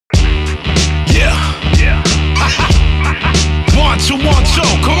1, 2, 1, 2,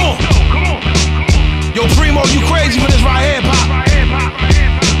 come on. Yo, Primo, you crazy for this right here, pop.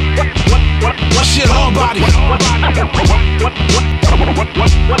 What shit, hard body.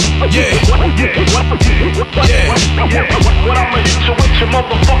 Yeah. What I'ma hit you with your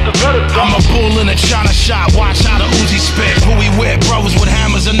motherfucker gutter. I'm a bull in a China shop, watch how the Uzi spit. Who we with, brothers with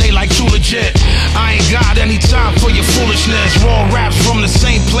hammers and they like too legit. I ain't got any time for your foolishness. Raw raps from the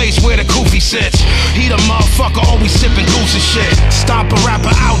same place where the Koofy sits. He the motherfucker always sipping goose and shit. Stomp a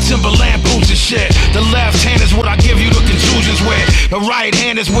rapper out, Timberland boots and shit. The left hand is what I give you the contusions with. The right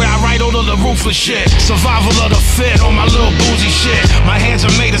hand is where I write all of the ruthless shit. Survival of the fit on my little boozy shit. My hands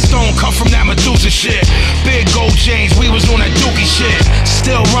are made of stone, cut from that Medusa shit. Big gold chains, we was on that dookie shit.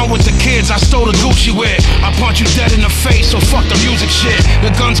 Still run with the kids I stole the Gucci with. I punch you dead in the face, so fuck the music shit.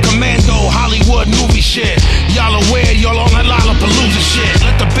 The gun's commando, Hollywood movie shit. Y'all aware, y'all on that Lollapalooza shit.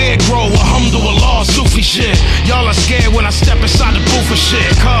 Let the beard grow, alhamdulillah, Sufi shit. Y'all are scared when I step inside the booth for shit.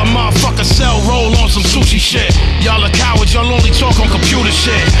 Cause motherfucker sell, roll on some sushi shit. Y'all are cowards, y'all only talk on computer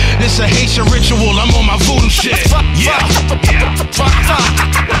shit. This a Haitian ritual, I'm on my voodoo shit. Yeah. Find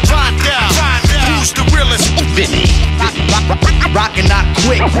out who's the realest. Vinnie. Rockin' not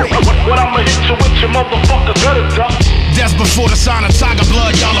quick. What I'ma hit you with your motherfucker gutter, duck. That's before the sign of tiger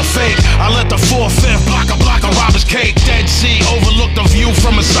blood, y'all are fake. I let the 4/5 block a robber's cake. Dead Sea overlook the view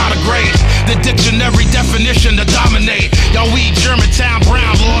from inside a grave. The dictionary definition to dominate. Y'all weed Germantown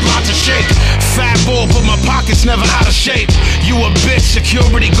brown, Lord, lots of shake. Fat bull, but my pockets never out of shape. You a bitch,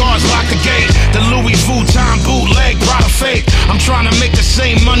 security guards lock the gate. The Louis Vuitton bootleg, Prada fake. I'm trying to make the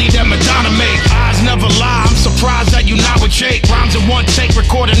same money that Madonna make. Eyes never lie, I'm surprised that you not with Jake. Rhymes in one take,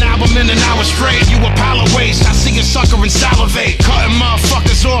 record an album in an hour straight. You a pile of waste, I see a sucker and salivate. Cutting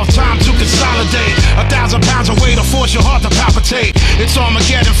motherfuckers off, time to consolidate. 1,000 pounds of weight to force your heart to palpitate. It's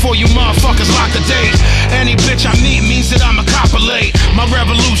Armageddon for you motherfuckers, lock the date. Any bitch I meet means that I'm a copulate. My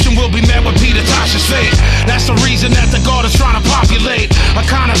revolution will be met with Peter Tosh's fate. That's the reason that the God is trying to populate. A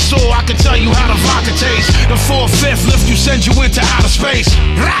connoisseur, I can tell you how the vodka tastes. The 4/5 lift you, send you into outer space.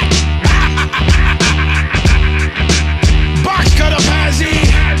 Right.